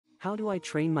How do I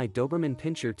train my Doberman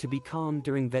Pinscher to be calm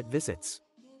during vet visits?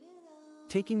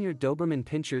 Taking your Doberman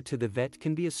Pinscher to the vet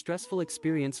can be a stressful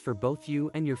experience for both you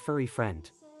and your furry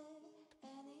friend.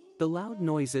 The loud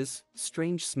noises,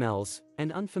 strange smells,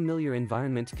 and unfamiliar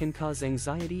environment can cause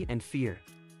anxiety and fear.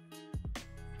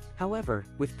 However,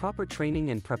 with proper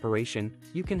training and preparation,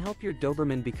 you can help your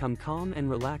Doberman become calm and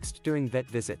relaxed during vet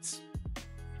visits.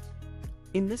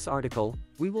 In this article,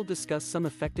 we will discuss some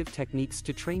effective techniques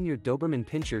to train your Doberman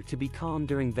Pinscher to be calm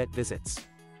during vet visits.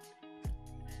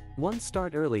 1.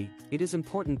 Start early. It is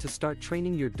important to start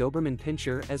training your Doberman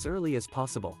Pinscher as early as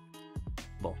possible.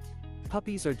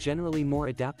 Puppies are generally more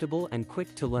adaptable and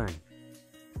quick to learn.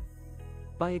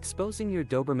 By exposing your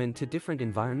Doberman to different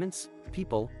environments,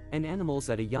 people, and animals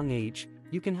at a young age,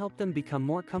 you can help them become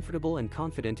more comfortable and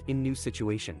confident in new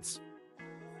situations.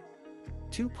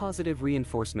 2. Positive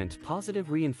reinforcement.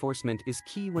 Positive reinforcement is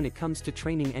key when it comes to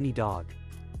training any dog.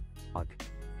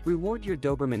 Reward your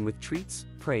Doberman with treats,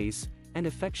 praise, and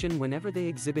affection whenever they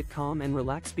exhibit calm and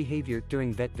relaxed behavior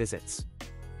during vet visits.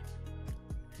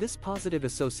 This positive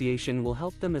association will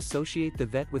help them associate the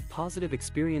vet with positive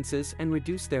experiences and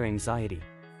reduce their anxiety.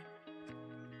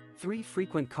 3.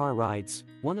 Frequent car rides.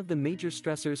 One of the major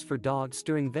stressors for dogs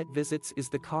during vet visits is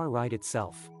the car ride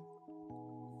itself.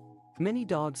 Many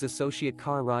dogs associate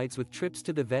car rides with trips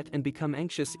to the vet and become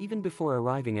anxious even before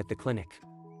arriving at the clinic.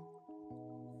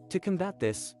 To combat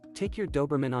this, take your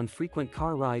Doberman on frequent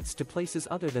car rides to places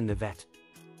other than the vet.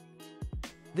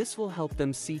 This will help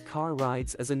them see car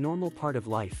rides as a normal part of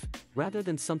life, rather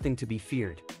than something to be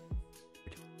feared.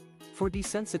 For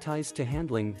desensitized to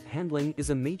handling, handling is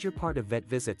a major part of vet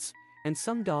visits, and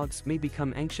some dogs may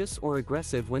become anxious or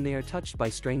aggressive when they are touched by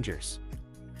strangers.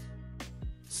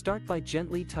 Start by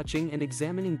gently touching and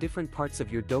examining different parts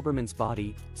of your Doberman's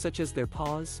body, such as their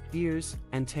paws, ears,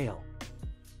 and tail.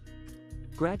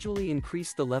 Gradually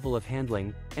increase the level of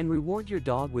handling, and reward your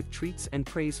dog with treats and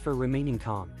praise for remaining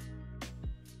calm.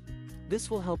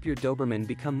 This will help your Doberman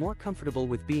become more comfortable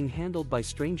with being handled by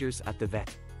strangers at the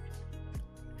vet.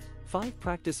 5.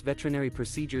 Practice veterinary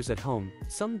procedures at home.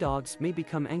 Some dogs may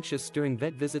become anxious during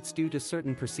vet visits due to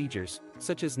certain procedures,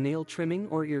 such as nail trimming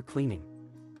or ear cleaning.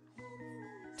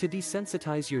 To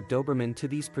desensitize your Doberman to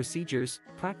these procedures,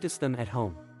 practice them at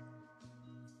home.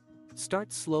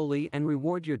 Start slowly and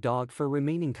reward your dog for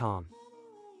remaining calm.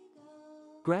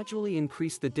 Gradually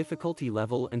increase the difficulty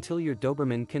level until your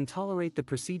Doberman can tolerate the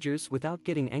procedures without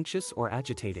getting anxious or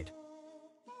agitated.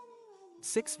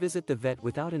 6. Visit the vet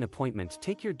without an appointment.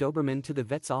 Take your Doberman to the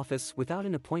vet's office without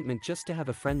an appointment just to have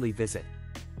a friendly visit.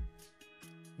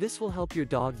 This will help your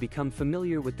dog become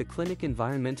familiar with the clinic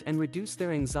environment and reduce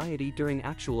their anxiety during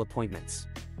actual appointments.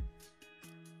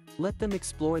 Let them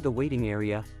explore the waiting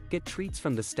area, get treats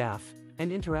from the staff,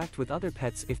 and interact with other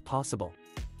pets if possible.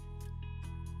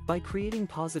 By creating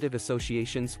positive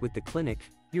associations with the clinic,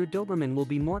 your Doberman will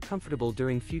be more comfortable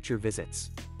during future visits.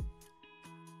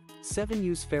 7.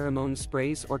 Use pheromone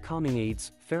sprays or calming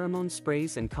aids. Pheromone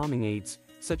sprays and calming aids,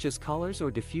 such as collars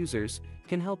or diffusers,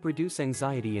 can help reduce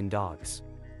anxiety in dogs.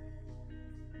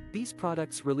 These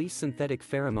products release synthetic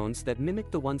pheromones that mimic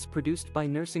the ones produced by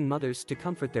nursing mothers to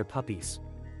comfort their puppies.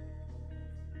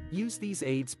 Use these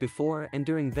aids before and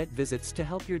during vet visits to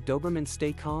help your Doberman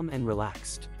stay calm and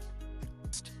relaxed.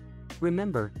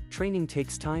 Remember, training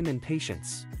takes time and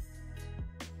patience.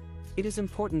 It is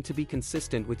important to be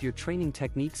consistent with your training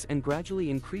techniques and gradually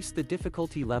increase the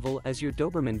difficulty level as your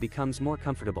Doberman becomes more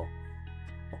comfortable.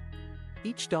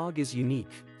 Each dog is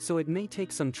unique, so it may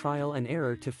take some trial and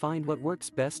error to find what works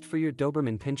best for your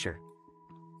Doberman Pinscher.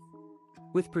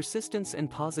 With persistence and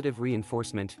positive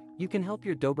reinforcement, you can help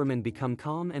your Doberman become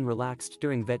calm and relaxed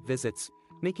during vet visits,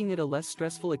 making it a less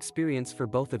stressful experience for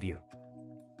both of you.